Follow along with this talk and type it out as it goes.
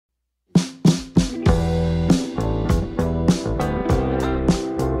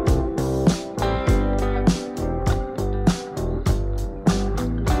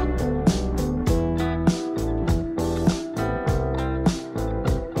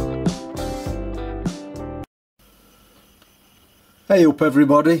Hey up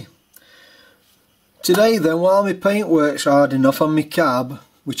everybody. Today then, while my paintwork's hard enough on my cab,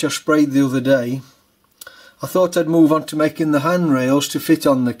 which I sprayed the other day, I thought I'd move on to making the handrails to fit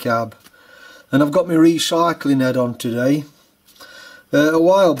on the cab. And I've got my recycling head on today. A long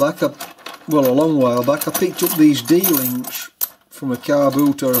while back, I picked up these D-links from a car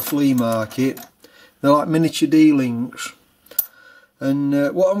boot or a flea market. They're like miniature D-links. And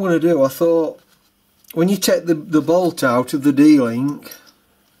what I'm going to do, I thought, when you take the bolt out of the D-link,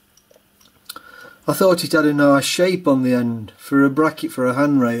 I thought it had a nice shape on the end for a bracket for a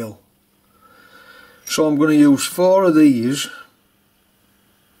handrail. So I'm going to use 4 of these,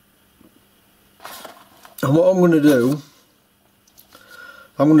 and what I'm going to do,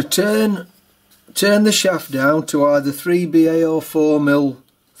 I'm going to turn the shaft down to either 3BA or 4mm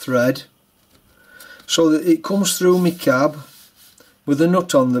thread so that it comes through my cab with a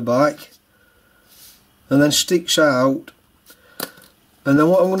nut on the back and then sticks out. And then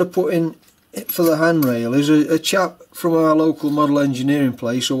what I'm going to put in for the handrail is a chap from our local model engineering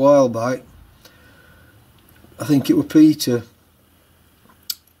place a while back. I think it was Peter.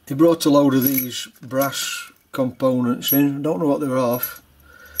 He brought a load of these brass components in. I don't know what they were off.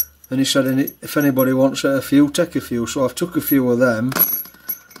 And he said if anybody wants a few, take a few. So I've took a few of them.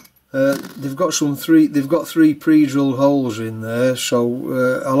 They've got 3 pre-drilled holes in there,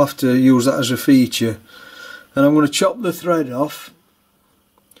 so I'll have to use that as a feature. And I'm going to chop the thread off,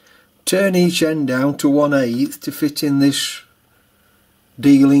 turn each end down to 1/8 to fit in this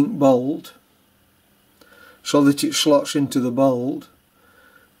D-link bolt so that it slots into the bolt,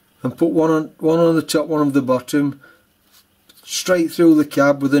 and put one on the top, one on the bottom, straight through the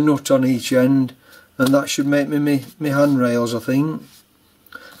cab with a nut on each end, and that should make me handrails, I think.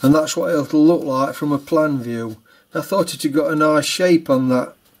 And that's what it'll look like from a plan view. I thought it had got a nice shape on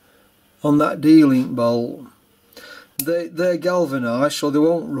that D-link bolt. They're galvanised, so they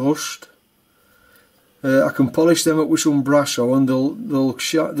won't rust. I can polish them up with some Brasso and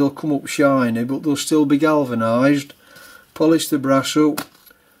they'll come up shiny, but they'll still be galvanised. Polish the brass up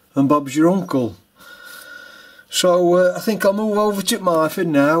and Bob's your uncle. So I think I'll move over to Myford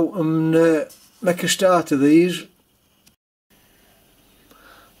now and make a start of these.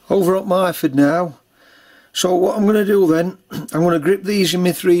 Over at Myford now. So what I'm going to do then, I'm going to grip these in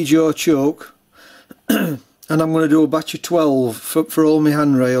my 3-jaw chuck and I'm going to do a batch of 12 for all my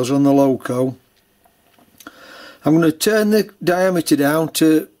handrails on the Loco. I'm going to turn the diameter down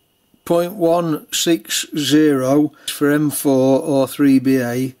to 0.160 for M4 or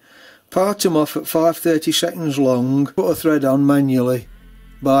 3BA, part them off at 5/30 seconds long, put a thread on manually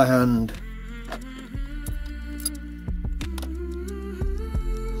by hand.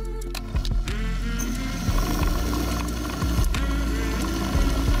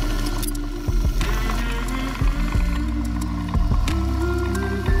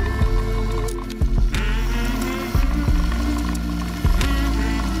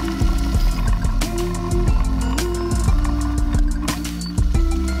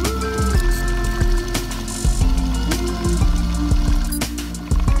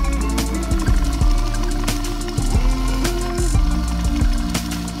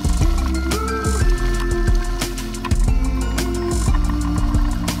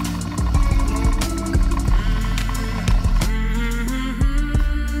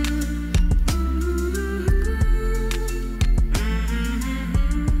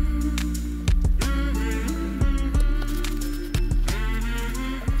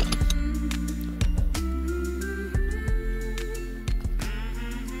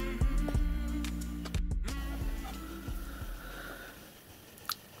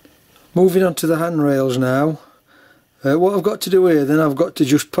 Moving on to the handrails now. What I've got to do here then, I've got to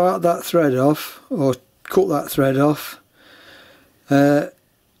just part that thread off, or cut that thread off,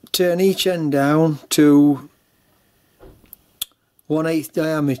 turn each end down to 1/8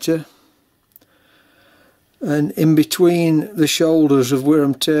 diameter, and in between the shoulders of where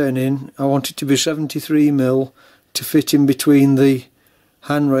I'm turning, I want it to be 73mm to fit in between the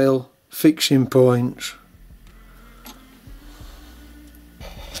handrail fixing points.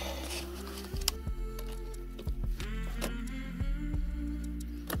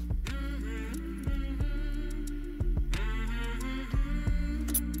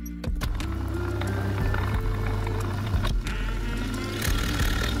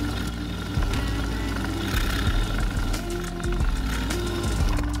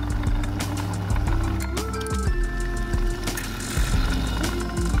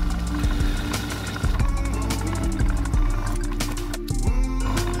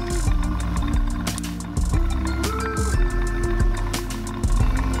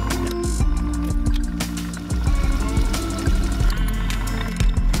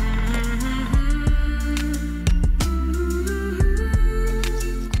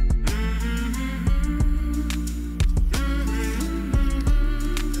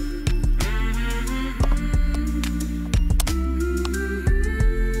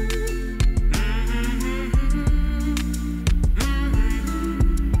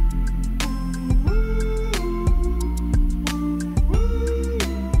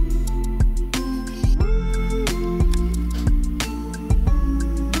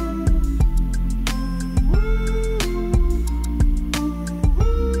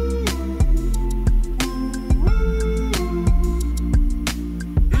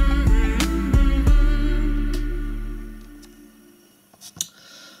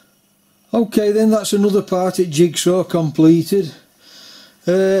 Okay then, that's another part of jigsaw completed.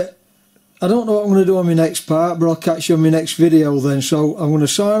 I don't know what I'm going to do on my next part, but I'll catch you on my next video then. So I'm going to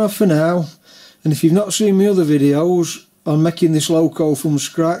sign off for now, and if you've not seen my other videos on making this loco from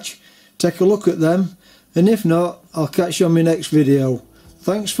scratch, take a look at them, and if not, I'll catch you on my next video.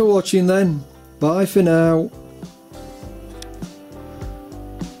 Thanks for watching then, bye for now.